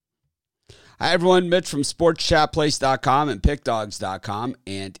Hi, everyone. Mitch from SportsChatPlace.com and PickDogs.com,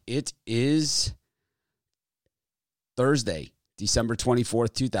 and it is Thursday, December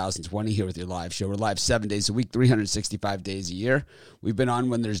 24th, 2020, here with your live show. We're live 7 days a week, 365 days a year. We've been on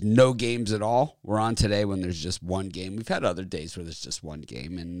when there's no games at all. We're on today when there's just one game. We've had other days where there's just one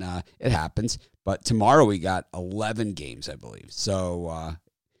game, and it happens. But tomorrow we got 11 games, I believe. So,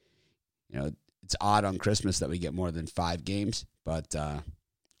 it's odd on Christmas that we get more than 5 games, but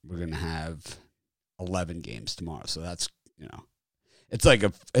we're going to have 11 games tomorrow. So that's, it's like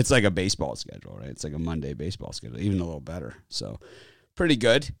a baseball schedule, right? It's like a Monday baseball schedule, even a little better. So pretty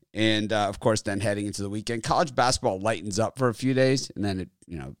good. And of course, then heading into the weekend, college basketball lightens up for a few days, and then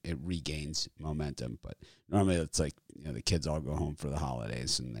it regains momentum. But normally it's like, the kids all go home for the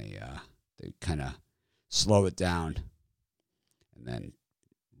holidays, and they kind of slow it down and then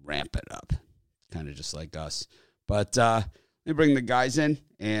ramp it up, kind of just like us. But let me bring the guys in,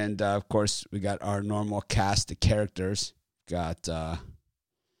 and of course, we got our normal cast of characters. Got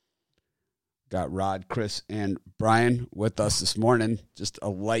Rod, Chris, and Brian with us this morning. Just a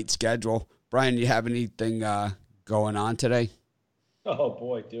light schedule. Brian, you have anything going on today? Oh,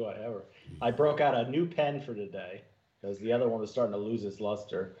 boy, do I ever. I broke out a new pen for today because the other one was starting to lose its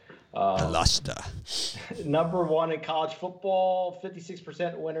luster. Number one in college football,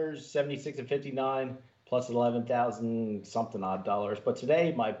 56% winners, 76 and 59, plus 11,000 something odd dollars. But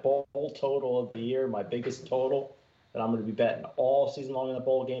today, my bowl total of the year, my biggest total that I'm going to be betting all season long in the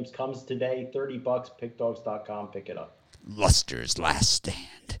bowl games comes today, $30, pickdogs.com, pick it up. Luster's last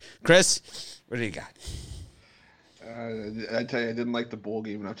stand. Chris, what do you got? I tell you, I didn't like the bowl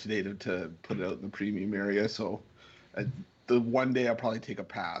game enough today to put it out in the premium area, so the one day I'll probably take a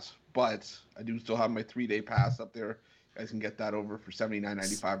pass. But I do still have my 3-day pass up there. You guys can get that over for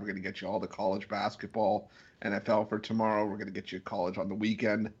 $79.95. We're going to get you all the college basketball, NFL for tomorrow. We're going to get you college on the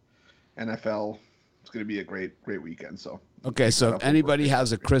weekend, NFL. It's going to be a great weekend. So if anybody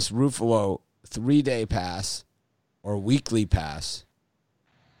has a Chris Ruffalo 3-day pass or weekly pass,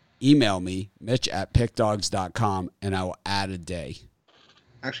 email me, Mitch@pickdogs.com, and I will add a day.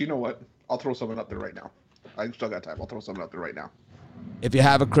 Actually, you know what? I'll throw something up there right now. I still got time. I'll throw something up there right now. If you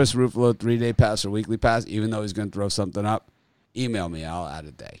have a Chris Ruffalo 3-day pass or weekly pass, even though he's going to throw something up, email me. I'll add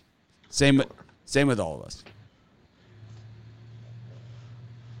a day. Same with all of us.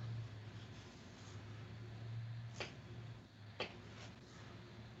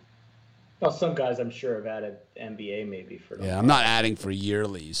 Well, some guys I'm sure have added NBA maybe for them. Yeah, I'm not adding for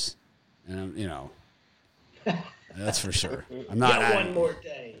yearlies, and that's for sure. I'm not adding one more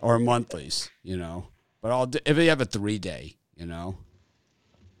day or monthlies, But I'll do, if you have a 3-day, you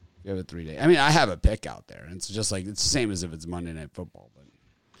have a 3-day. I mean, I have a pick out there, and it's just like it's the same as if it's Monday Night Football. But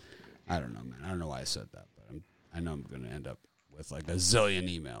I don't know, man. I don't know why I said that, but I know I'm going to end up with like a zillion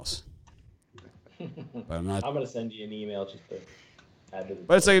emails. But I'm not. I'm going to send you an email just to.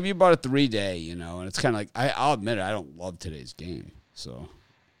 But it's like if you bought a 3-day, and it's kind of like I'll admit it, I don't love today's game. So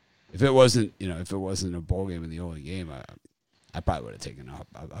if it wasn't, a bowl game and the only game, I probably would have taken up.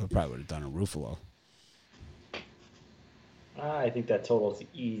 I probably would have done a Ruffalo. I think that total is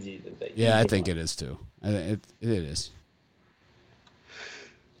easy. Yeah, I think it is too. It is.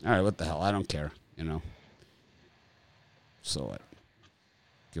 All right, what the hell? I don't care. So what?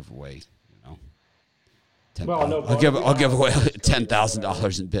 Give away. Well, no, I'll give away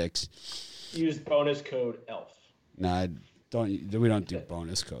 $10,000 in picks. Use bonus code ELF. No, we don't do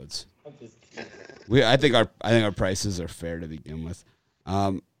bonus codes. I think our prices are fair to begin with.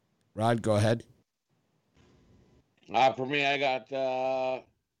 Rod, go ahead. For me, I got a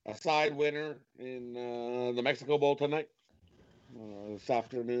side winner in the Mexico Bowl tonight. This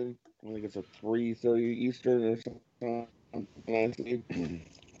afternoon, I think it's at 3:30 Eastern or something.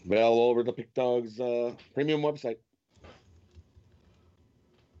 Well, over the Pick Dogs premium website.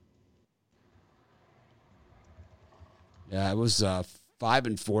 Yeah, I was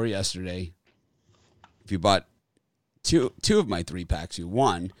 5-4 yesterday. If you bought two of my 3-packs, you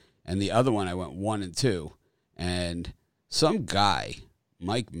won, and the other one I went 1-2. And some guy,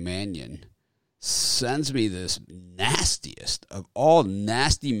 Mike Mannion, sends me this nastiest of all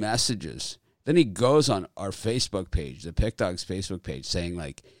nasty messages. Then he goes on our Facebook page, the Pick Dogs Facebook page, saying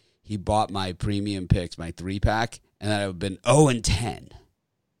like he bought my premium picks, my 3-pack, and that I've been 0-10.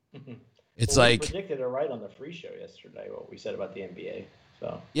 It's we predicted it right on the free show yesterday. What we said about the NBA.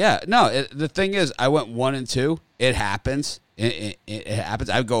 So yeah, no. The thing is, I went 1-2. It happens. It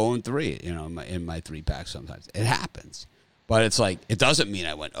happens. I go 0-3. In my 3-pack sometimes. It happens. But it's like, it doesn't mean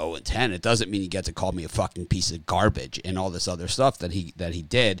I went 0-10. It doesn't mean you get to call me a fucking piece of garbage and all this other stuff that he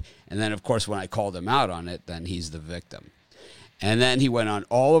did. And then, of course, when I called him out on it, then he's the victim. And then he went on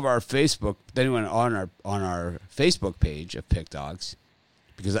all of our Facebook. Then he went on our Facebook page of Pick Dogs,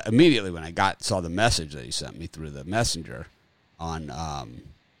 because immediately when I saw the message that he sent me through the messenger on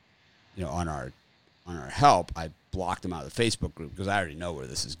on our help, I blocked him out of the Facebook group because I already know where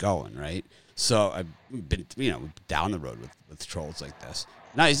this is going, right? So I've been down the road with trolls like this.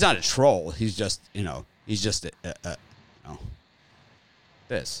 No, he's not a troll. He's just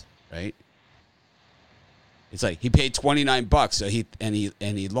this, right? It's like he paid $29, so he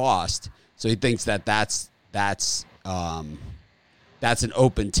lost, so he thinks that's an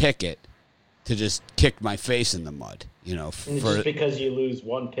open ticket to just kick my face in the mud, just because you lose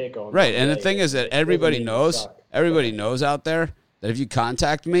one pick on right. And the thing is that everybody knows out there that if you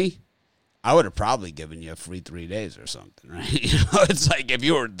contact me, I would have probably given you a free 3 days or something, right? It's like if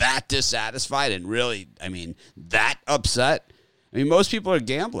you were that dissatisfied and really, that upset. Most people are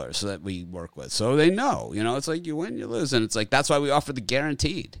gamblers that we work with, so they know. It's like you win, you lose, and it's like that's why we offer the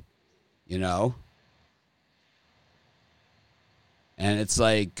guaranteed. And it's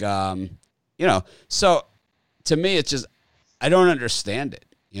like, so to me, it's just I don't understand it.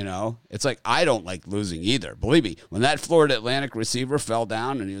 It's like I don't like losing either. Believe me, when that Florida Atlantic receiver fell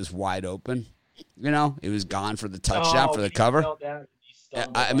down and he was wide open, he was gone for the touchdown for the cover.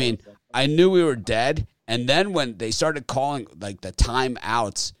 I knew we were dead. And then when they started calling like the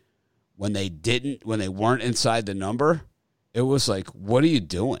timeouts when they weren't inside the number, it was like, what are you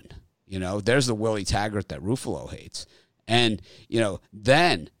doing? There's the Willie Taggart that Ruffalo hates. And,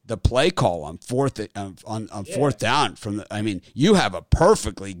 then the play call on fourth down you have a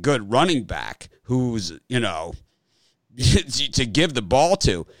perfectly good running back who's, to give the ball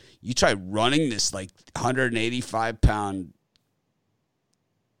to. You try running this like 185-pound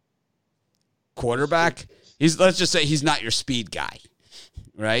quarterback. Let's just say he's not your speed guy,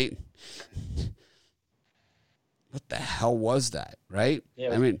 right? What the hell was that, right?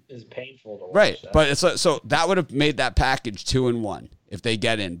 Yeah, it's painful to watch. Right, that. but so that would have made that package 2-1 if they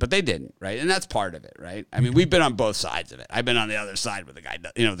get in, but they didn't, right? And that's part of it, right? We've been on both sides of it. I've been on the other side where the guy,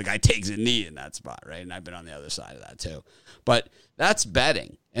 the guy takes a knee in that spot, right? And I've been on the other side of that too. But that's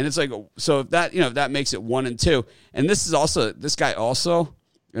betting, and it's like so if that if that makes it 1-2, and this guy also,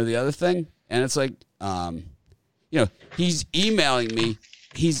 the other thing, and it's like he's emailing me.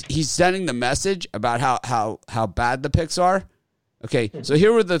 He's sending the message about how bad the picks are. Okay, so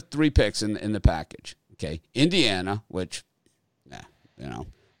here were the 3 picks in the package. Okay, Indiana, which,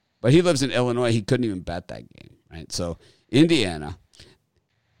 but he lives in Illinois. He couldn't even bet that game, right? So Indiana,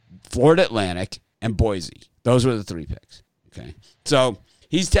 Florida Atlantic, and Boise. Those were the 3 picks. Okay, so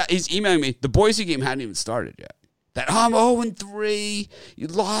he's emailing me. The Boise game hadn't even started yet. That I'm 0-3. You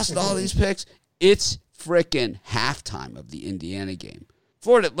lost all these picks. It's frickin' halftime of the Indiana game.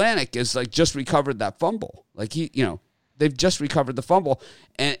 Florida Atlantic is like just recovered that fumble. Like they've just recovered the fumble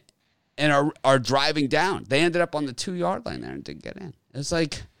and are driving down. They ended up on the 2-yard line there and didn't get in. It's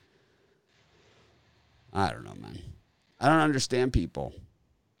like, I don't know, man. I don't understand people.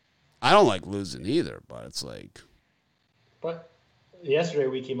 I don't like losing either, but it's like. But yesterday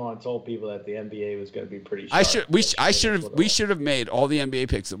we came on and told people that the NBA was going to be pretty sharp. We should have made all the NBA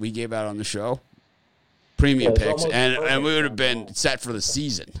picks that we gave out on the show premium picks, and we would have been set for the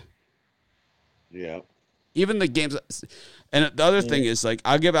season. Yeah. Even the games, and the other thing is like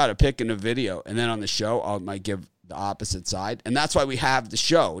I'll give out a pick in a video, and then on the show I might give the opposite side, and that's why we have the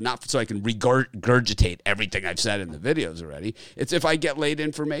show, not so I can regurgitate everything I've said in the videos already. It's if I get late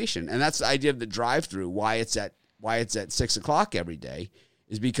information, and that's the idea of the drive-through. Why it's at 6:00 every day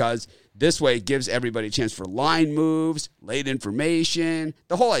is because this way it gives everybody a chance for line moves, late information.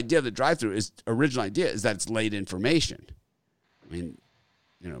 The whole idea of the drive-through original idea is that it's late information.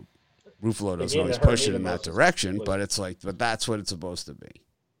 Ruffalo doesn't always push it in that direction, but it's like, but that's what it's supposed to be.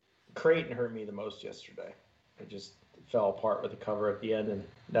 Creighton hurt me the most yesterday. It just fell apart with the cover at the end, and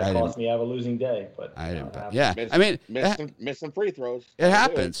that caused me to have a losing day. But I didn't. Yeah, miss some free throws. It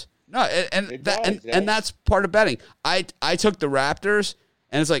happens. No, and that's part of betting. I took the Raptors,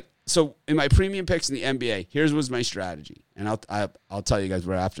 and it's like, so in my premium picks in the NBA, here's was my strategy, and I'll tell you guys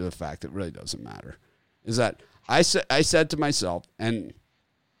right after the fact. It really doesn't matter. Is that I said to myself, and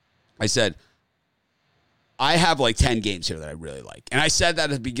I said, I have like 10 games here that I really like, and I said that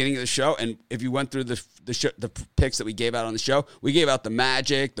at the beginning of the show. And if you went through the picks that we gave out on the show, we gave out the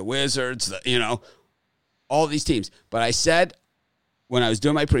Magic, the Wizards, all these teams. But I said when I was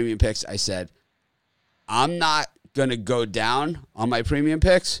doing my premium picks, I said I'm not gonna go down on my premium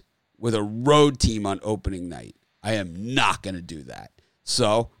picks with a road team on opening night. I am not going to do that.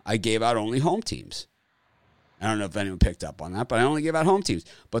 So I gave out only home teams. I don't know if anyone picked up on that, but I only gave out home teams.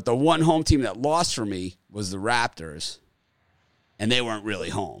 But the one home team that lost for me was the Raptors. and they weren't really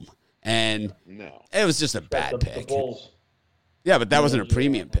home. And No. it was just a bad The pick. Bulls. Yeah, but that wasn't a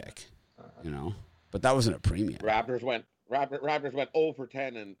premium pick, But that wasn't a premium. Raptors went 0 for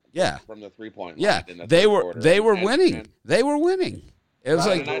 10 and Yeah. from the 3-point line. Yeah, in the they third were quarter. winning. And They were winning. It was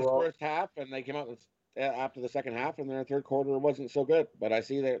had like a nice first half, and they came out after the second half, and their third quarter wasn't so good. But I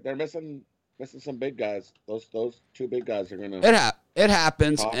see they're missing some big guys. Those two big guys are gonna. it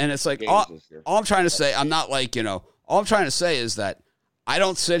happens, top and it's like games all this year. I'm trying to say. I'm not like all I'm trying to say is that I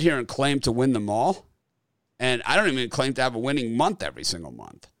don't sit here and claim to win them all, and I don't even claim to have a winning month every single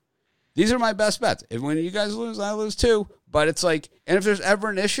month. These are my best bets. If when you guys lose, I lose too. But it's like, and if there's ever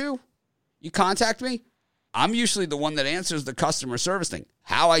an issue, you contact me. I'm usually the one that answers the customer service thing.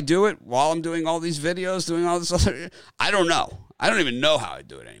 How I do it while I'm doing all these videos, doing all this other, I don't know. I don't even know how I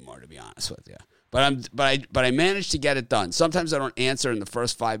do it anymore, to be honest with you. But I managed to get it done. Sometimes I don't answer in the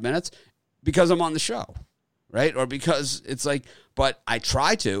first 5 minutes because I'm on the show, right? Or because it's like, but I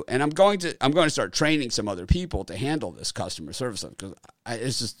try to, and I'm going to start training some other people to handle this customer service because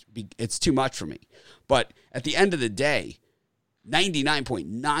it's too much for me. But at the end of the day,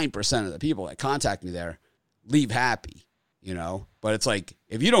 99.9% of the people that contact me there leave happy, But it's like,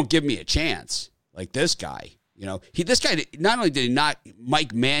 if you don't give me a chance, like this guy, this guy, not only did he not,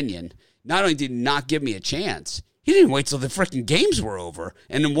 Mike Mannion, not only did he not give me a chance, he didn't wait till the freaking games were over.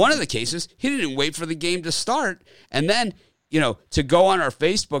 And in one of the cases, he didn't wait for the game to start. And then, to go on our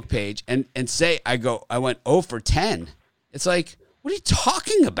Facebook page and say, I went 0 for 10. It's like, what are you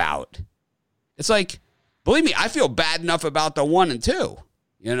talking about? It's like, believe me, I feel bad enough about the 1 and 2,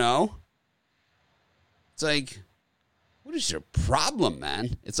 It's like, what is your problem,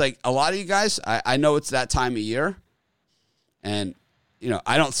 man? It's like a lot of you guys, I know it's that time of year. And,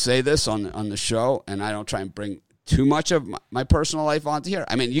 I don't say this on the show, and I don't try and bring too much of my personal life onto here.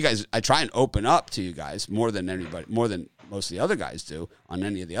 I mean, you guys, I try and open up to you guys more than most of the other guys do on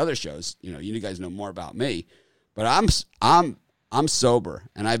any of the other shows. You guys know more about me. But I'm sober,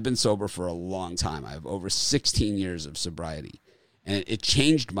 and I've been sober for a long time. I have over 16 years of sobriety, and it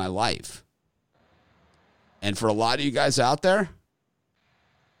changed my life. And for a lot of you guys out there,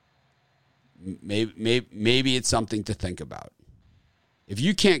 maybe it's something to think about. If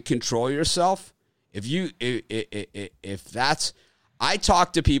you can't control yourself, if that's, I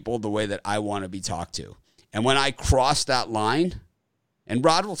talk to people the way that I want to be talked to. And when I cross that line, and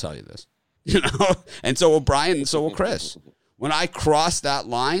Rod will tell you this, and so will Brian, and so will Chris. When I cross that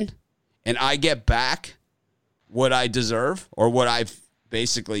line and I get back what I deserve or what I've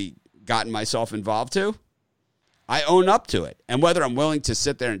basically gotten myself involved to, I own up to it. And whether I'm willing to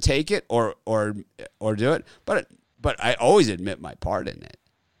sit there and take it or do it, but I always admit my part in it,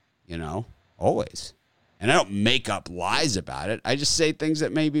 always. And I don't make up lies about it. I just say things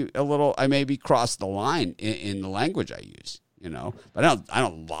that I maybe cross the line in the language I use, but I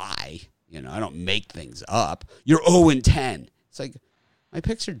don't lie. I don't make things up. You're 0 and 10. It's like, my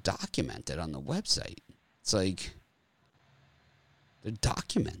picks are documented on the website. It's like, they're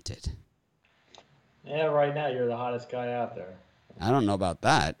documented. Yeah, right now you're the hottest guy out there. I don't know about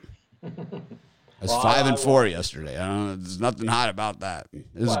that. I was 5 and 4 yesterday. I don't know. There's nothing hot about that.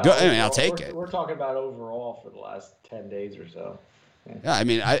 It's good. I mean, I'll take it. We're talking about overall for the last 10 days or so. Yeah, I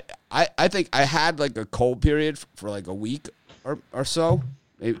mean, I think I had like a cold period for like a week or so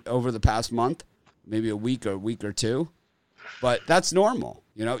over the past month, maybe a week or two. But that's normal.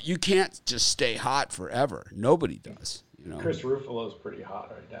 You can't just stay hot forever. Nobody does. Chris Ruffalo's pretty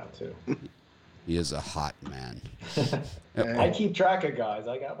hot right now, too. He is a hot man. I keep track of guys.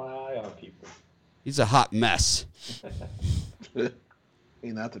 I got my eye on people. He's a hot mess.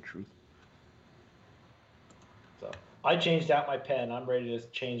 Ain't that the truth? So I changed out my pen. I'm ready to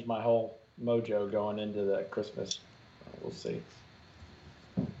change my whole mojo going into the Christmas. We'll see.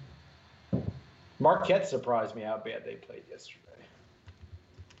 Marquette surprised me how bad they played yesterday.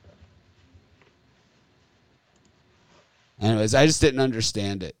 Anyways, I just didn't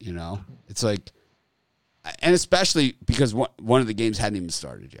understand it, It's like, and especially because one of the games hadn't even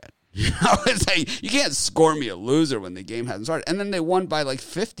started yet. It's like, you can't score me a loser when the game hasn't started. And then they won by like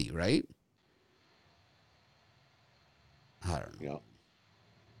 50, right? I don't know.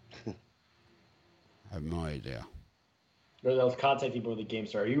 Yeah. I have no idea. Or those contacting people when the game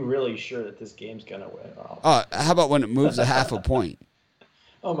started. Are you really sure that this game's going to win? How about when it moves a half a point?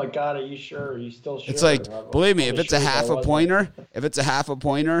 Oh my God, are you sure? Are you still sure? It's like, believe me, if it's a half a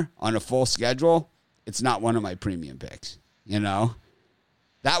pointer on a full schedule, it's not one of my premium picks.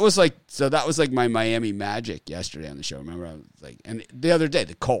 That was like my Miami Magic yesterday on the show. Remember, I was like, and the other day,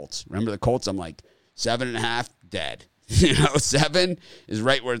 the Colts. Remember the Colts? I'm like 7.5 dead. 7 is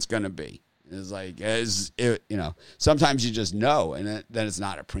right where it's going to be. It's like, sometimes you just know, and then it's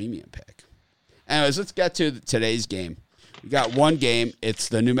not a premium pick. Anyways, let's get to today's game. We got one game. It's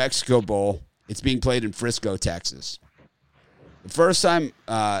the New Mexico Bowl. It's being played in Frisco, Texas. The first time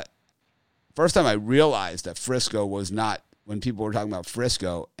I realized that Frisco was not, when people were talking about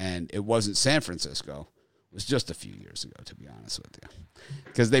Frisco and it wasn't San Francisco, was just a few years ago, to be honest with you.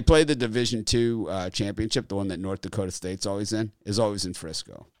 Because they played the Division II championship, the one that North Dakota State's always in, is always in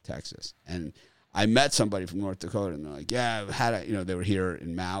Frisco, Texas. And I met somebody from North Dakota, and they're like, yeah, they were here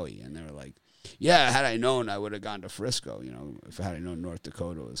in Maui, and they were like, yeah, had I known, I would have gone to Frisco, if had I known North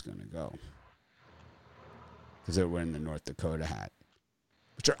Dakota was going to go. Because they were wearing the North Dakota hat,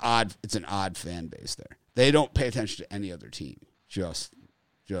 which are odd. It's an odd fan base there. They don't pay attention to any other team, just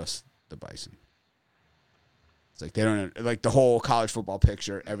the Bison. It's like they don't like the whole college football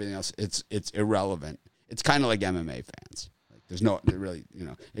picture. Everything else, it's irrelevant. It's kind of like MMA fans. Like there's no really,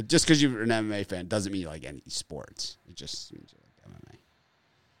 just because you're an MMA fan doesn't mean you like any sports. It just means you like MMA.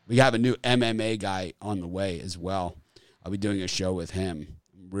 We have a new MMA guy on the way as well. I'll be doing a show with him.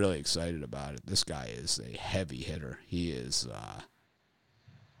 I'm really excited about it. This guy is a heavy hitter. He is.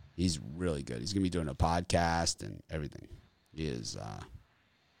 He's really good. He's going to be doing a podcast and everything. He is. I'm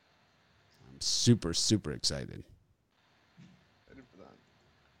super, super excited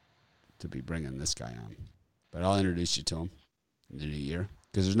to be bringing this guy on. But I'll introduce you to him in the new year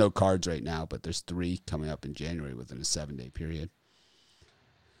because there's no cards right now, but there's 3 coming up in January within a 7-day period.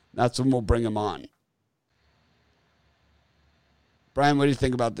 That's when we'll bring him on. Brian, what do you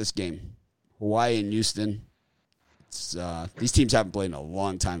think about this game? Hawaii and Houston. These teams haven't played in a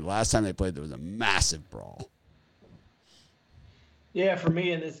long time. The last time they played, there was a massive brawl. Yeah, for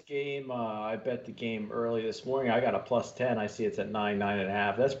me in this game, I bet the game early this morning. I got a +10. I see it's at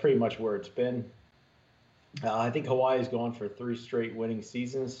 9.5. That's pretty much where it's been. I think Hawaii's going for 3 straight winning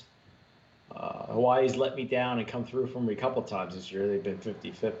seasons. Hawaii's let me down and come through for me a couple times this year. They've been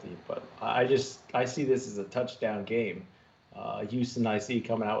 50-50, but I see this as a touchdown game. Houston, I see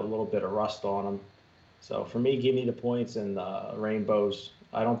coming out with a little bit of rust on them. So for me, give me the points and the Rainbows.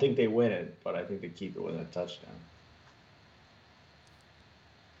 I don't think they win it, but I think they keep it within a touchdown.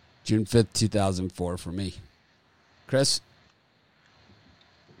 June 5th, 2004 for me. Chris?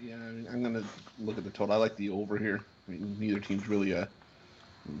 Yeah, I'm going to look at the total. I like the over here. I mean, neither team's really a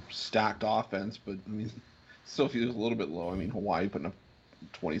stacked offense, but I mean, still feels a little bit low. I mean, Hawaii putting up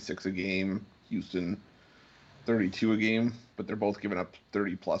 26 a game, Houston 32 a game, but they're both giving up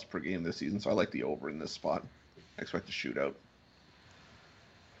 30 plus per game this season. So I like the over in this spot. I expect a shootout.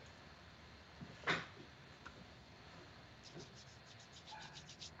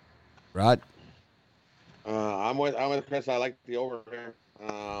 Rod? I'm with Chris. I like the over here.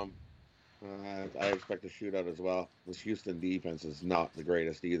 I expect a shootout as well. This Houston defense is not the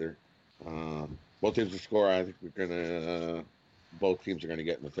greatest either. Both teams will score. I think both teams are gonna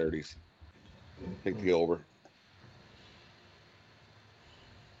get in the 30s. Take the over.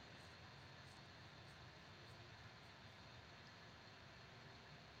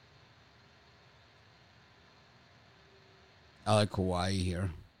 I like Hawaii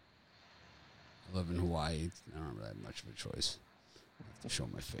here. I live in Hawaii. I don't really have much of a choice. I have to show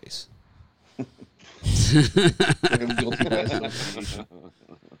my face.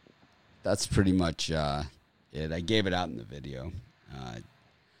 That's pretty much it. I gave it out in the video.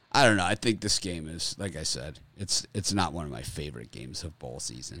 I don't know. I think this game is, like I said, it's not one of my favorite games of bowl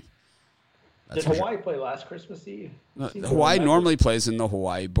season. Did Hawaii play last Christmas Eve? Hawaii normally plays in the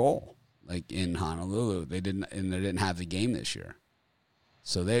Hawaii Bowl, like in Honolulu. They didn't have the game this year.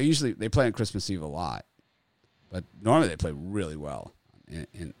 So they play on Christmas Eve a lot, but normally they play really well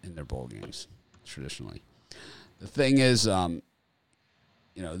in their bowl games traditionally. The thing is,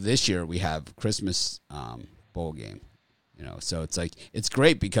 this year we have Christmas bowl game, so it's like it's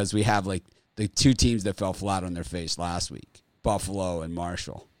great because we have like the 2 teams that fell flat on their face last week, Buffalo and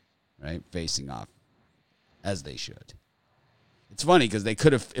Marshall, right, facing off as they should. It's funny because they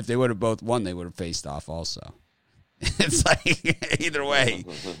could have, if they would have both won, they would have faced off also. It's like either way,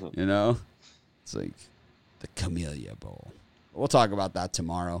 It's like the Camellia Bowl. We'll talk about that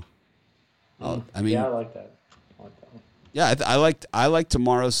tomorrow. Yeah, I like that. Yeah, I like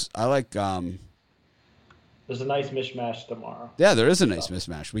tomorrow's. I like. There's a nice mishmash tomorrow. Yeah, there is a nice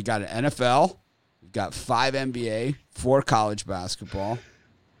mismatch. We got an NFL. We've got 5 NBA, 4 college basketball,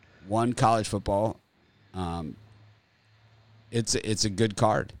 1 college football. It's a good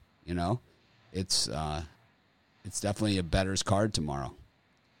card. It's definitely a bettor's card tomorrow.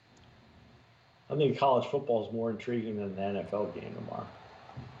 I think college football is more intriguing than the NFL game tomorrow.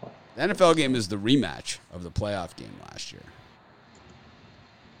 The NFL game is the rematch of the playoff game last year.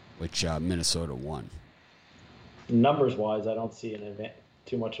 which Minnesota won. Numbers wise, I don't see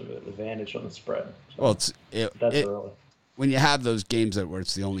too much of an advantage on the spread. So Well, that's early. when you have those games where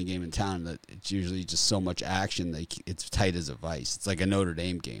it's the only game in town, that it's usually just so much action that it's tight as a vice. It's like a Notre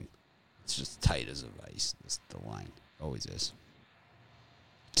Dame game. It's just tight as a vice. That's the line. Always is.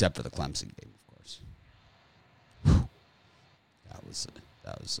 Except for the Clemson game, of course. Whew.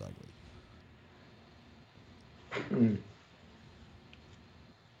 That was ugly.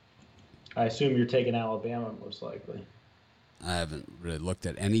 I assume you're taking Alabama most likely. I haven't really looked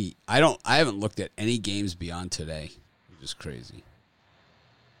at any. I haven't looked at any games beyond today, which is crazy.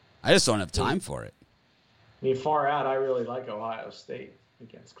 I just don't have time for it. I mean, far out, I really like Ohio State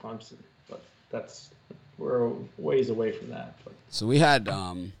against Clemson, but we're ways away from that. But. So we had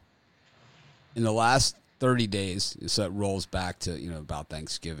in the last 30 days, so it rolls back to about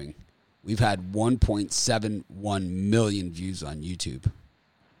Thanksgiving. We've had 1.71 million views on YouTube.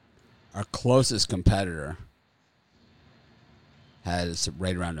 Our closest competitor has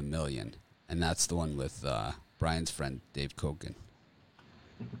right around 1 million, and that's the one with Brian's friend Dave Kogan.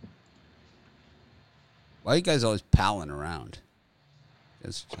 Why are you guys always palling around?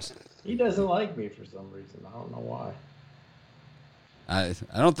 It's just he doesn't like me for some reason. I don't know why. I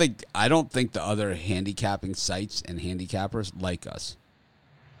don't think the other handicapping sites and handicappers like us.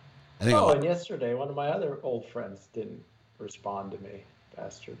 I think and yesterday one of my other old friends didn't respond to me,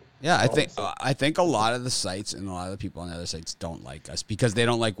 bastard. Yeah, I think a lot of the sites and a lot of the people on the other sites don't like us because they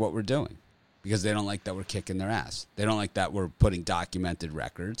don't like what we're doing. Because they don't like that we're kicking their ass. They don't like that we're putting documented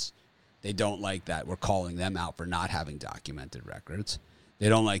records. They don't like that we're calling them out for not having documented records. They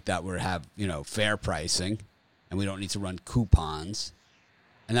don't like that we have, fair pricing and we don't need to run coupons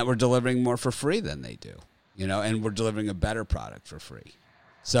and that we're delivering more for free than they do, and we're delivering a better product for free.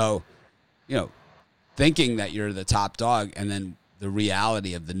 So, thinking that you're the top dog and then the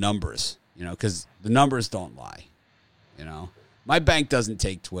reality of the numbers, because the numbers don't lie, My bank doesn't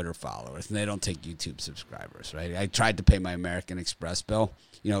take Twitter followers and they don't take YouTube subscribers, right? I tried to pay my American Express bill,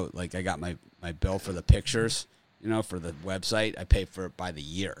 like I got my bill for the pictures, for the website. I pay for it by the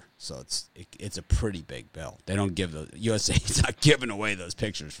year. So it's a pretty big bill. They don't give USA's not giving away those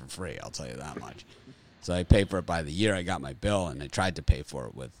pictures for free, I'll tell you that much. So I pay for it by the year. I got my bill and I tried to pay for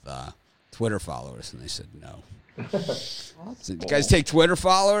it with Twitter followers and they said no. So, you guys take Twitter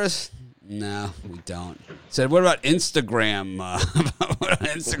followers? No, we don't. Said, what about Instagram?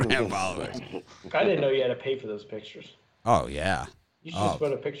 Instagram followers? I didn't know you had to pay for those pictures. Oh yeah. You should just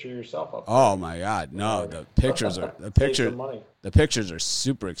put a picture of yourself up. Oh my God, no! The pictures are the pictures are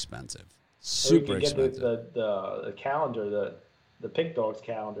super expensive. Super expensive. Get the calendar, the Pick Dogs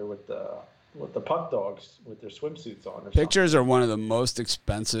calendar with the puck dogs with their swimsuits on. Pictures are one of the most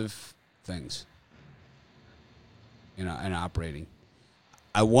expensive things. In operating.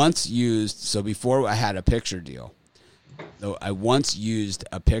 I once used, so before I had a picture deal, though I once used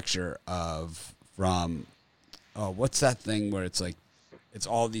a picture from what's that thing where it's like, it's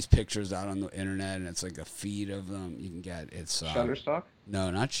all these pictures out on the internet and it's like a feed of them you can get. It's Shutterstock?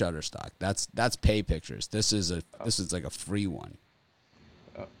 No, not Shutterstock. That's pay pictures. This is like a free one.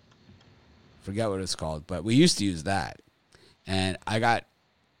 Forget what it's called, but we used to use that. And I got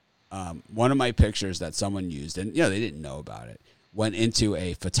one of my pictures that someone used, and they didn't know about it, went into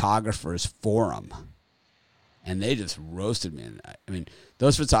a photographer's forum, and they just roasted me. And I mean,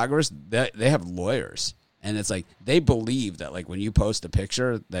 those photographers, they have lawyers, and it's like they believe that like when you post a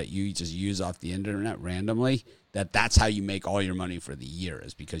picture that you just use off the internet randomly, that's how you make all your money for the year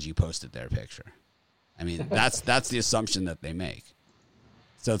is because you posted their picture. I mean, that's the assumption that they make.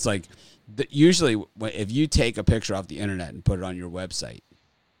 So it's like usually if you take a picture off the internet and put it on your website,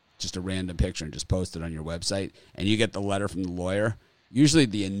 just a random picture and just post it on your website, and you get the letter from the lawyer, usually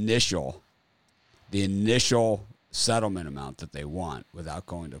the initial settlement amount that they want without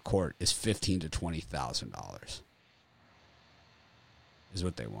going to court is $15,000 to $20,000 is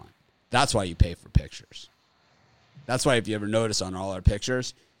what they want. That's why you pay for pictures. That's why if you ever notice on all our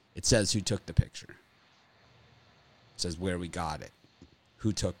pictures, it says who took the picture. It says where we got it,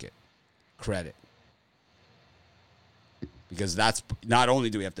 who took it, credit. Because that's not only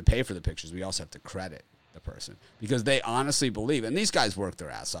do we have to pay for the pictures, we also have to credit the person because they honestly believe, and these guys work their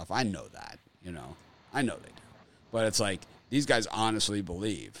ass off. I know that, I know they do, but it's like these guys honestly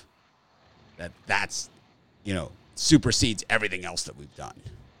believe that that's, supersedes everything else that we've done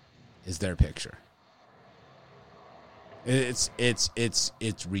is their picture. It's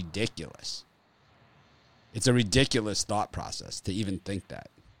ridiculous. It's a ridiculous thought process to even think that.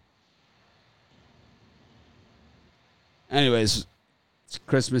 Anyways, it's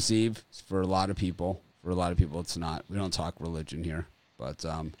Christmas Eve for a lot of people. For a lot of people, it's not. We don't talk religion here. But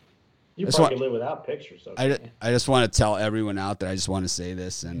You That's probably what- could live without pictures. So I just want to tell everyone out there, I just want to say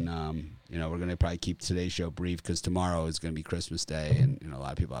this, and, we're going to probably keep today's show brief because tomorrow is going to be Christmas Day, and, a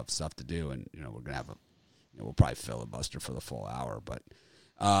lot of people have stuff to do, and, we're going to have we'll probably filibuster for the full hour, but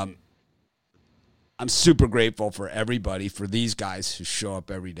I'm super grateful for everybody, for these guys who show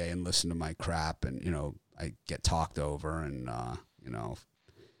up every day and listen to my crap, and, I get talked over, and, I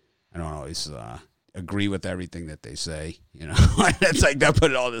don't always agree with everything that they say. It's like they'll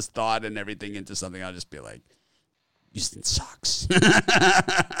put all this thought and everything into something. I'll just be like, Houston sucks.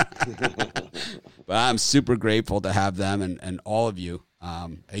 But I'm super grateful to have them and all of you. A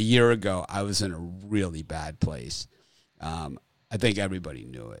year ago, I was in a really bad place. I think everybody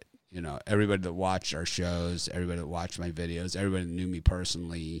knew it. Everybody that watched our shows, everybody that watched my videos, everybody that knew me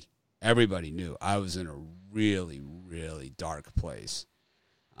personally, everybody knew I was in a really, really dark place.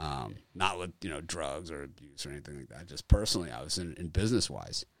 Not with, drugs or abuse or anything like that. Just personally, I was in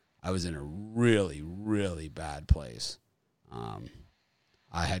business-wise, I was in a really, really bad place. I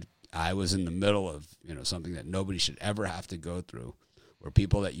was in the middle of, something that nobody should ever have to go through, where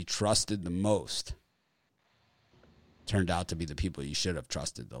people that you trusted the most turned out to be the people you should have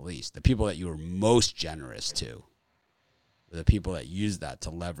trusted the least. The people that you were most generous to were the people that used that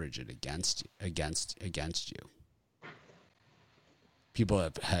to leverage it against you. People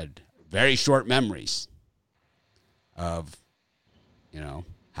have had very short memories of,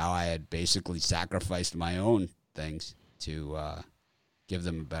 how I had basically sacrificed my own things to give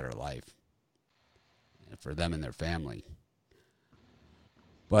them a better life for them and their family.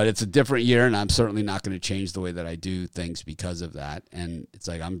 But it's a different year, and I'm certainly not going to change the way that I do things because of that. And it's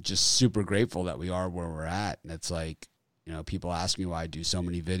like I'm just super grateful that we are where we're at. And it's like, people ask me why I do so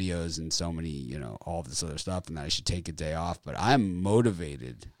many videos and so many, all this other stuff, and that I should take a day off. But I'm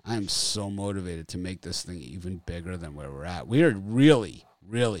motivated. I'm so motivated to make this thing even bigger than where we're at. We are really,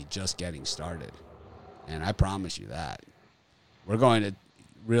 really just getting started. And I promise you that. We're going to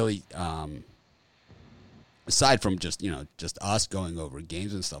really, aside from just us going over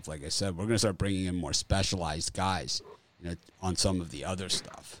games and stuff, like I said, we're going to start bringing in more specialized guys, on some of the other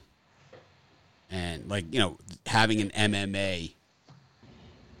stuff. And having an MMA,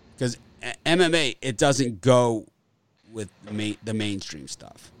 because MMA, it doesn't go with the mainstream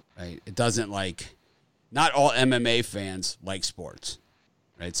stuff, right? It doesn't not all MMA fans like sports,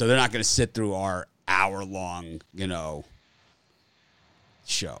 right? So they're not going to sit through our hour-long,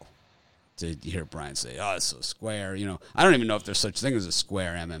 show to hear Brian say, "Oh, it's so square." I don't even know if there's such thing as a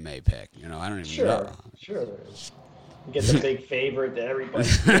square MMA pick. I don't even know. Sure there is. You get the big favorite that everybody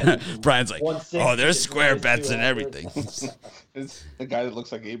Brian's like, "Oh, there's square bets and everything." It's the guy that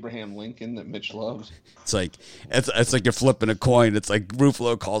looks like Abraham Lincoln that Mitch loves. It's like you're flipping a coin. It's like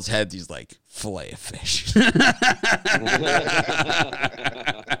Ruffalo calls heads. He's like, fillet of fish. You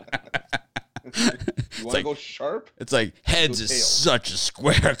want to go sharp? It's like heads Go is tails. such a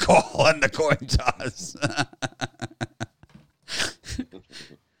square call on the coin toss.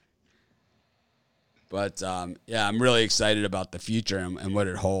 But, I'm really excited about the future and what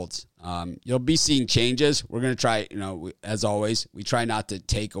it holds. You'll be seeing changes. We're going to try, as always, we try not to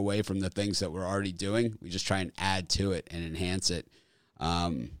take away from the things that we're already doing. We just try and add to it and enhance it.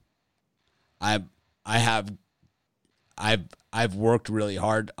 I've worked really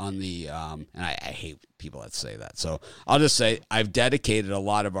hard on the, and I hate people that say that. So I'll just say I've dedicated a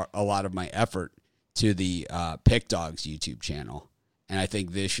lot of my effort to the Pick Dogs YouTube channel. And I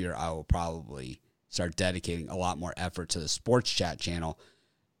think this year I will probably start dedicating a lot more effort to the Sports Chat channel,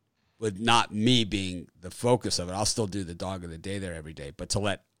 with not me being the focus of it. I'll still do the dog of the day there every day, but to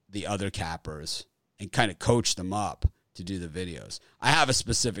let the other cappers and kind of coach them up to do the videos. I have a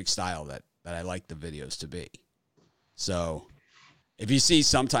specific style that I like the videos to be. So if you see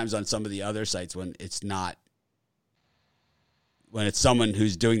sometimes on some of the other sites when it's someone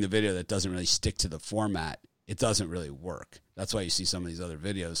who's doing the video that doesn't really stick to the format, it doesn't really work. That's why you see some of these other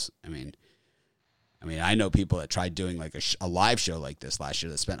videos. I mean, I know people that tried doing like a live show like this last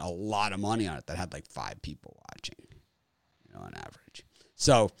year that spent a lot of money on it that had like 5 people watching, on average.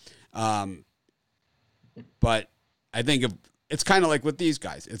 So, but I think it's kind of like with these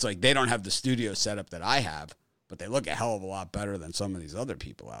guys. It's like they don't have the studio setup that I have, but they look a hell of a lot better than some of these other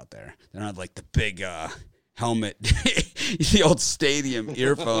people out there. They don't have like the big helmet, the old stadium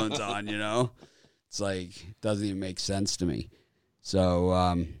earphones on, It's like, it doesn't even make sense to me.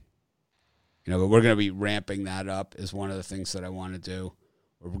 So, but we're going to be ramping that up is one of the things that I want to do.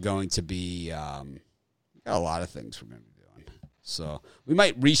 We're going to be, got a lot of things we're going to be doing. So we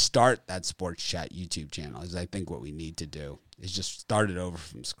might restart that Sports Chat YouTube channel, is I think what we need to do is just start it over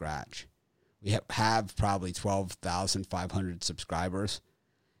from scratch. We have probably 12,500 subscribers,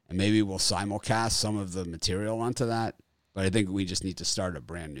 and maybe we'll simulcast some of the material onto that. But I think we just need to start a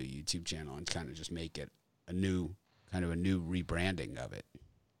brand new YouTube channel and kind of just make it a new rebranding of it.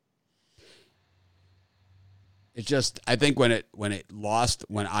 It just, I think when it lost,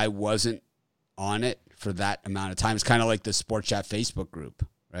 when I wasn't on it for that amount of time, it's kind of like the Sports Chat Facebook group,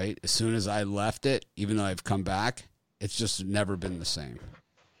 right? As soon as I left it, even though I've come back, it's just never been the same.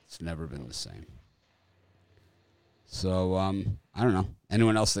 It's never been the same. So, I don't know.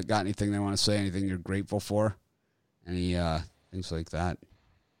 Anyone else that got anything they want to say, anything you're grateful for? Any things like that?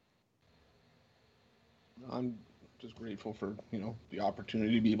 I'm just grateful for, the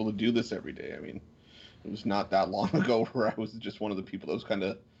opportunity to be able to do this every day. I mean, it was not that long ago where I was just one of the people that was kind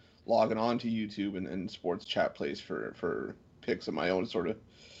of logging on to YouTube and Sports Chat Place for picks of my own to sort of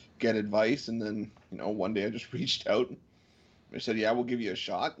get advice. And then, one day I just reached out and I said, yeah, we'll give you a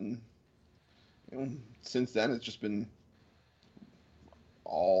shot. And, since then it's just been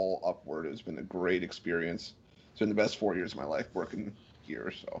all upward. It's been a great experience. It's been the best 4 years of my life working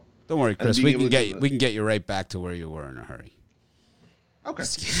here. So don't worry, Chris. We can get you right back to where you were in a hurry. Okay.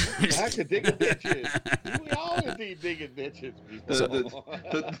 Back to digging ditches. We always need digging ditches.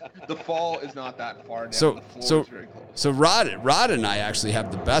 The fall is not that far down. So the floor is very close. So Rod and I actually have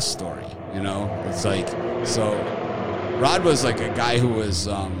the best story. It's like, so Rod was like a guy who was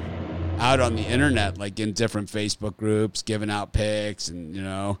out on the internet, like in different Facebook groups, giving out picks and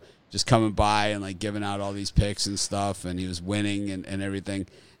just coming by and like giving out all these picks and stuff, and he was winning and everything.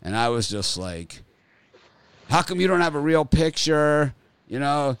 And I was just like, how come you don't have a real picture?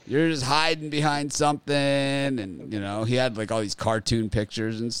 You're just hiding behind something. And, he had like all these cartoon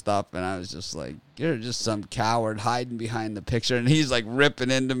pictures and stuff. And I was just like, you're just some coward hiding behind the picture. And he's like ripping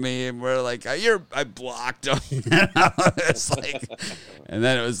into me. And we're like, I blocked him. It's like, and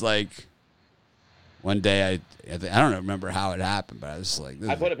then it was like, one day I don't remember how it happened, but I was like,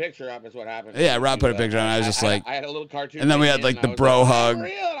 I put a picture up. Is what happened. Yeah, Rob put a picture up. And I was just like, I had a little cartoon. And then we had like the bro hug. And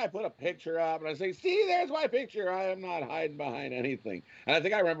I put a picture up, and I say, see, there's my picture. I am not hiding behind anything. And I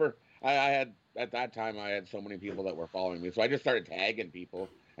think I remember I had at that time I had so many people that were following me, so I just started tagging people,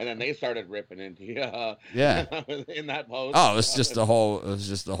 and then they started ripping into yeah in that post. Oh, it was just the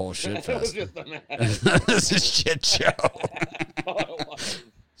whole shit fest. It was just a mess. It was a shit show. Oh, it was.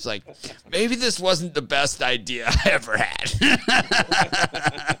 It's like, maybe this wasn't the best idea I ever had.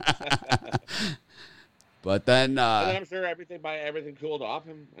 But then... and then I'm sure everything cooled off.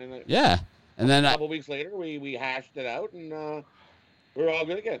 And yeah. And then a couple weeks later, we hashed it out, and we were all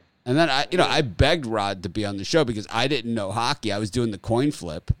good again. And then I begged Rod to be on the show because I didn't know hockey. I was doing the coin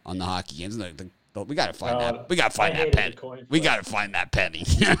flip on the hockey games. We gotta find that. We gotta find that penny. We gotta find that penny.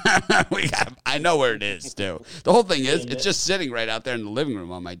 I know where it is too. The whole thing is, it's just sitting right out there in the living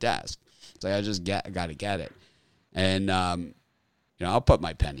room on my desk. So I just gotta get it. And I'll put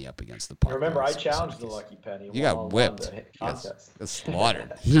my penny up against the park. Remember, I challenged the lucky penny. You got whipped. Got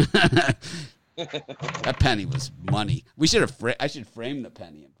slaughtered. That penny was money. I should frame the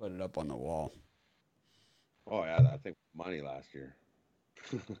penny and put it up on the wall. Oh yeah, I think money last year.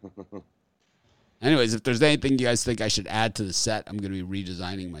 Anyways, if there's anything you guys think I should add to the set, I'm going to be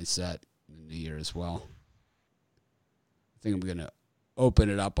redesigning my set in the new year as well. I think I'm going to open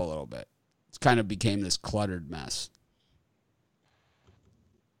it up a little bit. It's kind of became this cluttered mess.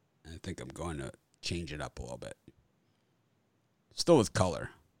 I think I'm going to change it up a little bit. Still with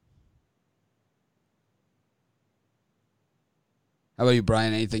color. How about you,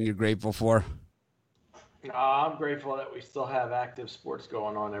 Brian? Anything you're grateful for? I'm grateful that we still have active sports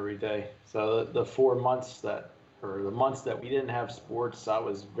going on every day. So the 4 months the months that we didn't have sports, I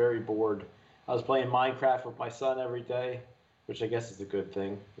was very bored. I was playing Minecraft with my son every day, which I guess is a good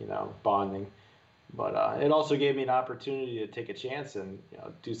thing, bonding. But it also gave me an opportunity to take a chance and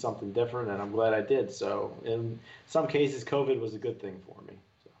do something different, and I'm glad I did. So in some cases, COVID was a good thing for me.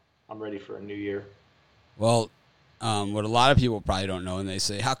 So I'm ready for a new year. Well, what a lot of people probably don't know, and they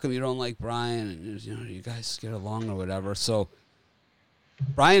say, how come you don't like Brian? And, you guys get along or whatever. So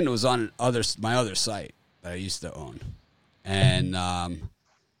Brian was on my other site that I used to own. And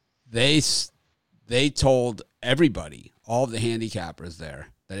they told everybody, all of the handicappers there,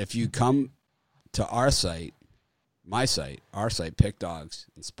 that if you come to our site, our site, Pick Dogs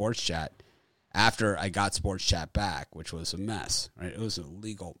and Sports Chat, after I got Sports Chat back, which was a mess, right? It was a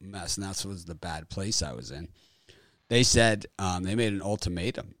legal mess, and that was the bad place I was in. They said, they made an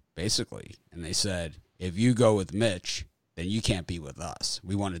ultimatum, basically. And they said, if you go with Mitch, then you can't be with us.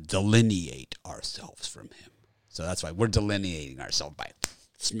 We want to delineate ourselves from him. So that's why we're delineating ourselves by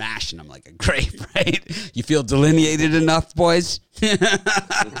smashing them like a grape, right? You feel delineated enough, boys? Because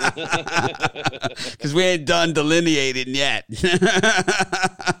we ain't done delineating yet.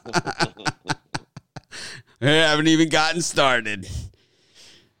 We haven't even gotten started.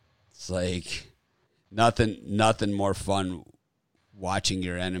 It's like nothing more fun watching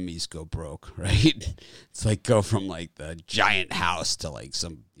your enemies go broke, right? It's like go from like the giant house to like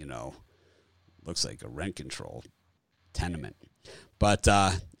some, looks like a rent control tenement. But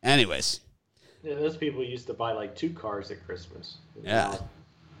anyways. Yeah, those people used to buy like 2 cars at Christmas. Yeah.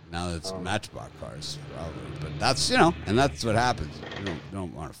 Now it's Matchbox cars, probably. But that's, and that's what happens. You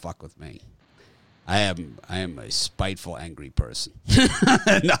don't want to fuck with me. I am a spiteful, angry person.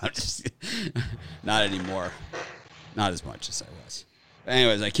 No, not anymore. Not as much as I was. But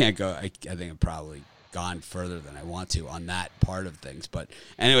anyways, I can't go. I think I've probably gone further than I want to on that part of things. But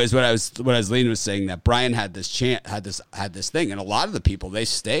anyways, what I was leading was saying that Brian had this had this thing, and a lot of the people, they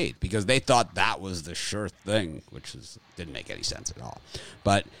stayed because they thought that was the sure thing, which didn't make any sense at all.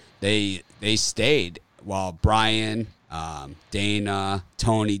 But they stayed while Brian, Dana,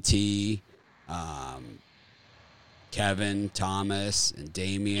 Tony T, Kevin, Thomas, and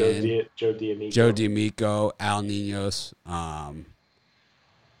Damien, Joe D'Amico, Al Ninos,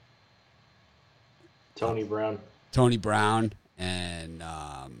 Tony Brown, and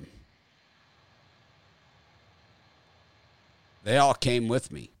they all came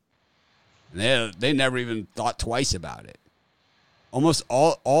with me. And they never even thought twice about it. Almost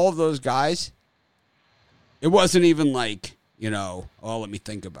all of those guys, it wasn't even like, let me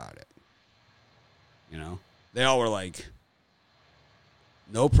think about it. They all were like,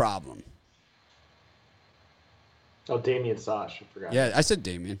 no problem. Oh, Damien Sash, I forgot. Yeah, I said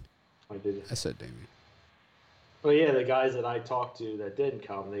Damien. I did. I said Damien. Well, yeah, the guys that I talked to that didn't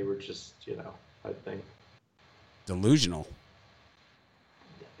come, they were just, I think. Delusional.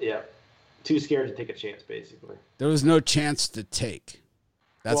 Yeah. Too scared to take a chance, basically. There was no chance to take.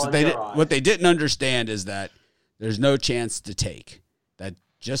 That's what they didn't understand is that there's no chance to take. That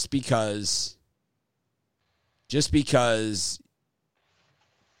just because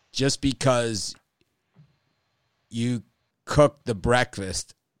you cook the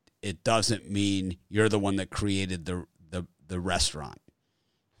breakfast, it doesn't mean you're the one that created the restaurant.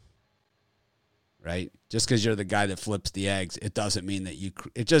 Right? Just because you're the guy that flips the eggs, it doesn't mean that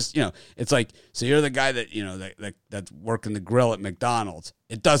it just, it's like, so you're the guy that, that's working the grill at McDonald's.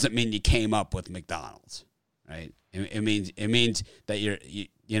 It doesn't mean you came up with McDonald's, right? It means that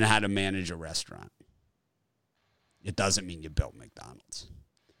you know how to manage a restaurant. It doesn't mean you built McDonald's.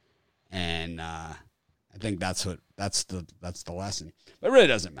 And, I think that's the lesson. But it really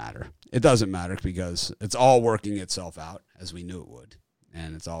doesn't matter. It doesn't matter because it's all working itself out as we knew it would.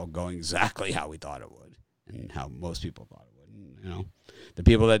 And it's all going exactly how we thought it would and how most people thought it would. And, the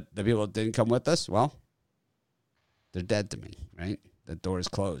people that didn't come with us, well, they're dead to me, right? The door is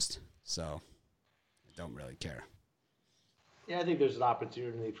closed. So I don't really care. Yeah, I think there's an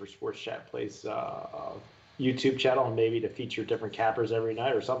opportunity for Sports Chat Place YouTube channel maybe to feature different cappers every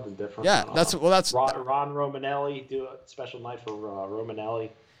night or something different. Yeah, that's Ron Romanelli, do a special night for Romanelli.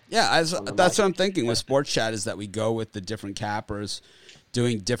 Yeah, that's what I'm thinking with Sports Chat is that we go with the different cappers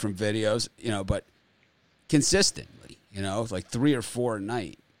doing different videos, but consistently, like 3 or 4 a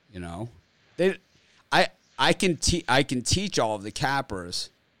night, I can teach all of the cappers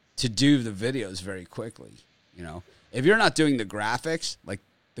to do the videos very quickly, If you're not doing the graphics, like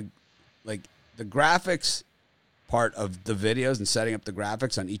the graphics part of the videos and setting up the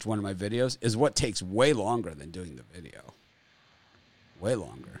graphics on each one of my videos is what takes way longer than doing the video. Way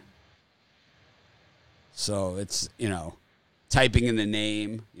longer. So it's, typing in the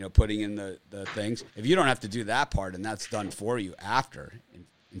name, putting in the things. If you don't have to do that part and that's done for you after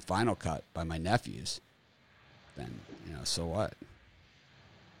in Final Cut by my nephews, then, so what?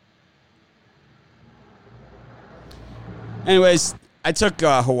 Anyways, I took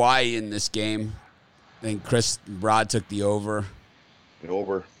Hawaii in this game. I think Rod took the over. The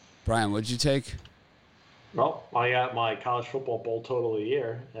over. Brian, what'd you take? Well, I got my college football bowl total of the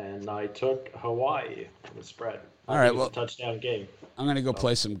year, and I took Hawaii on the spread. All right, well, touchdown game. I'm going to go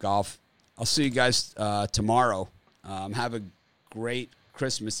play some golf. I'll see you guys tomorrow. Have a great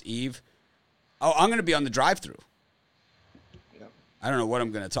Christmas Eve. Oh, I'm going to be on the drive-thru. Yeah. I don't know what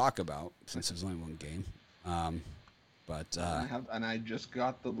I'm going to talk about since there's only one game. But I just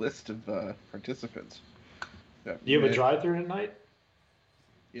got the list of participants. Do you have a drive-thru tonight?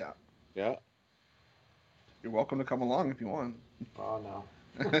 Yeah. Yeah. You're welcome to come along if you want. Oh, no.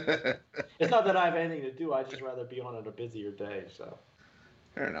 It's not that I have anything to do. I'd just rather be on a busier day. So.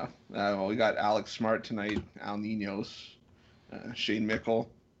 Fair enough. Well, we got Alex Smart tonight, Al Ninos, Shane Mickle,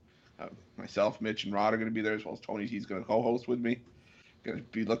 myself, Mitch, and Rod are going to be there, as well as Tony. He's going to co-host with me. Going to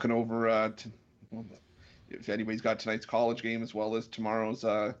be looking over if anybody's got tonight's college game as well as tomorrow's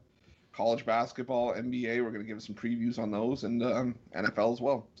college basketball, NBA. We're going to give some previews on those and NFL as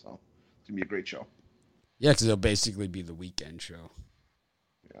well. So it's going to be a great show. Yeah, because it'll basically be the weekend show.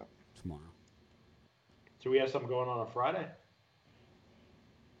 Yeah. Tomorrow. Do we have something going on Friday?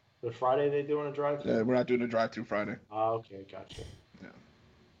 The Friday they doing a drive-thru? We're not doing a drive-thru Friday. Oh, okay, gotcha. Yeah.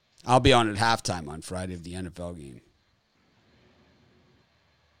 I'll be on at halftime on Friday of the NFL game.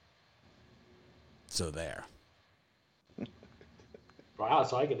 So there. Wow,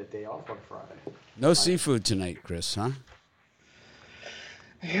 so I get a day off on Friday. No seafood tonight, Chris, huh?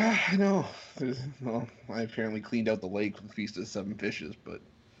 Yeah, I know. Well, I apparently cleaned out the lake with a feast of 7 fishes, but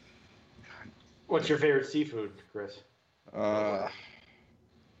What's your favorite seafood, Chris?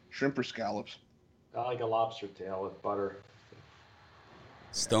 shrimp or scallops. I like a lobster tail with butter.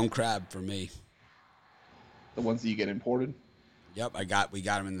 Stone crab for me. The ones that you get imported. Yep, we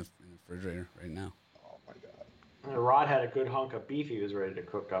got them in the refrigerator right now. Oh my god. And Rod had a good hunk of beef he was ready to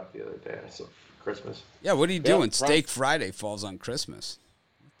cook up the other day, so for Christmas. Yeah, what are you doing? Steak Friday falls on Christmas.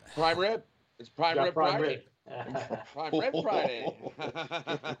 Prime rib. It's prime Got rib prime Friday. rib. Prime rib Friday.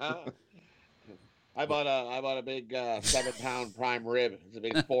 I bought a big 7-pound prime rib. It's a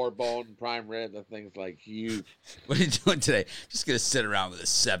big 4-bone prime rib. That thing's like huge. What are you doing today? Just gonna sit around with a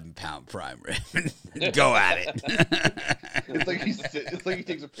 7-pound prime rib and go at it. It's like he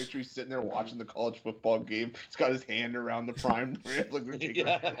takes a picture. He's sitting there watching the college football game. He's got his hand around the prime rib. Like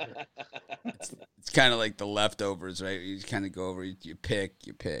It's kind of like the leftovers, right? You kind of go over, you pick.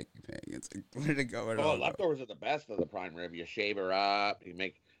 It's like, where to go? Oh, leftovers are the best of the prime rib. You shave her up. You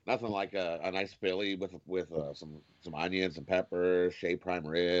make nothing like a nice Philly with some onions and peppers, shaved prime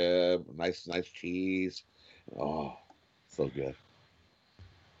rib, nice cheese. Oh, so good.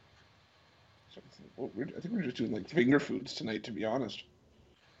 I think we're just doing like finger foods tonight, to be honest.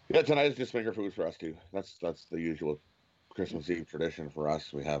 Yeah, tonight is just finger foods for us too. That's the usual Christmas Eve tradition for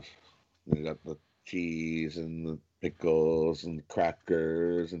us. We got the cheese and the pickles and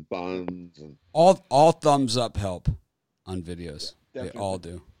crackers and buns and all thumbs up help on videos. Yeah, they definitely. all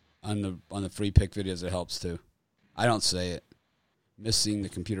do. On the free pick videos, it helps too. I don't say it. Missing the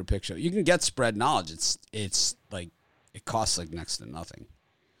computer picture. You can get spread knowledge. It's like it costs like next to nothing.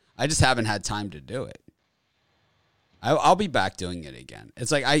 I just haven't had time to do it. I'll be back doing it again.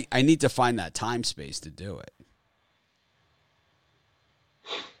 It's like I need to find that time space to do it.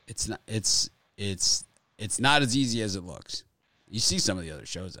 It's not as easy as it looks. You see some of the other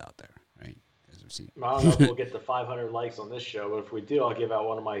shows out there, right? I don't know if we'll get the 500 likes on this show, but if we do, I'll give out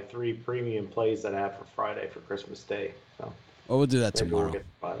one of my 3 premium plays that I have for Friday for Christmas Day. So Well, we'll do that maybe tomorrow. We'll get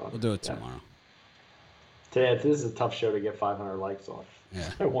 500. We'll do it Yeah. tomorrow. Today, this is a tough show to get 500 likes on.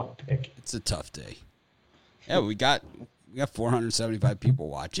 Yeah. One pick. It's a tough day. Yeah, we got 475 people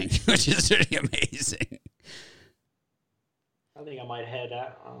watching, which is pretty amazing. I think I might head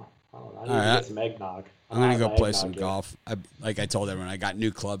out. I don't know. I need All to right. get some eggnog. I'm gonna go My play eggnog some yet. golf. Like I told everyone, I got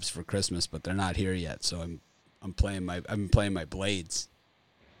new clubs for Christmas, but they're not here yet. So I've been playing my blades.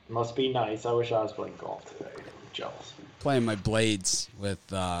 Must be nice. I wish I was playing golf today. I'm jealous. Playing my blades with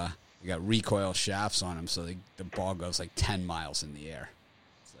we got recoil shafts on them, so the ball goes like 10 miles in the air.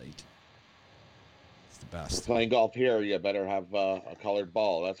 It's like it's the We're best. playing golf here. You better have a colored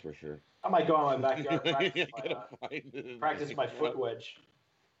ball. That's for sure. I might go out in my backyard You practice gotta find it. practice my foot wedge.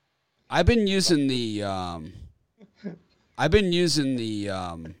 I've been using the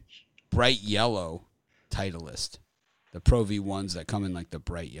bright yellow Titleist, the Pro V1s that come in like the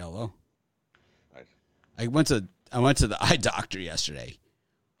bright yellow. Nice. I went to the eye doctor yesterday.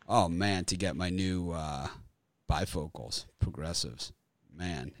 Oh man, to get my new bifocals, progressives.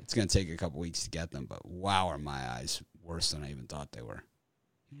 Man, it's gonna take a couple weeks to get them, but wow, are my eyes worse than I even thought they were.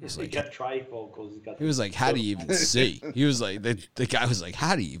 He was He like, got trifocals. He was like, how do you even see? He was like, the guy was like,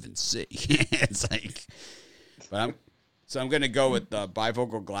 how do you even see? It's like, but I'm going to go with the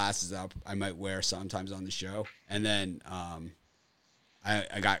bifocal glasses that I might wear sometimes on the show. And then I'm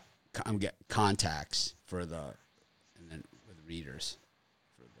get contacts and then with readers.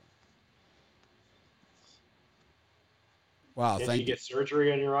 Wow, Did thank you you. get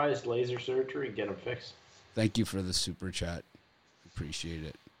surgery on your eyes, laser surgery, get them fixed? Thank you for the super chat. Appreciate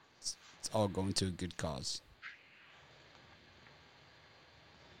it. It's all going to a good cause.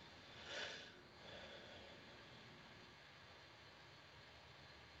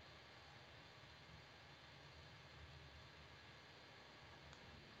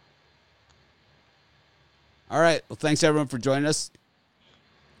 All right. Well, thanks everyone for joining us.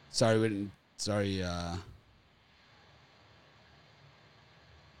 Sorry we didn't. Sorry.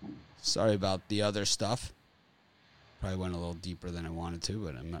 Sorry about the other stuff. Probably went a little deeper than I wanted to,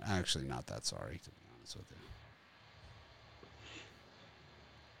 but I'm actually not that sorry, to be honest with you.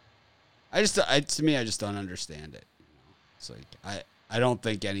 To me, I just don't understand it. You know? It's like I don't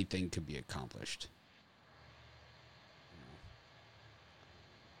think anything could be accomplished.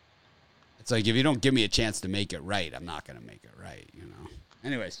 It's like if you don't give me a chance to make it right, I'm not going to make it right, you know.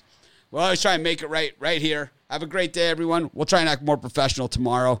 Anyways, we'll always try and make it right here. Have a great day, everyone. We'll try and act more professional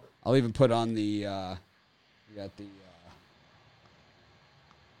tomorrow. I'll even put on the we got the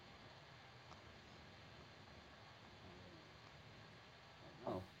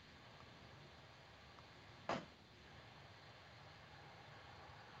oh.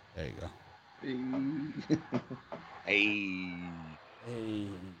 There you go. Hey. Hey.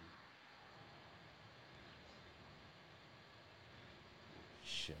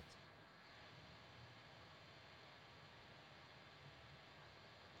 Shit.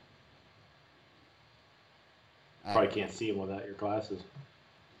 Probably can't see him without your glasses.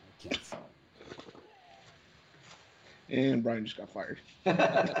 I can't see. And Brian just got fired.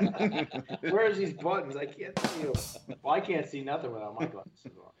 Where's these buttons? I can't see them. Well, I can't see nothing without my glasses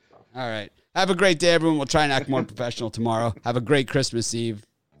on. So. All right. Have a great day, everyone. We'll try and act more professional tomorrow. Have a great Christmas Eve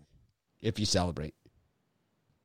if you celebrate.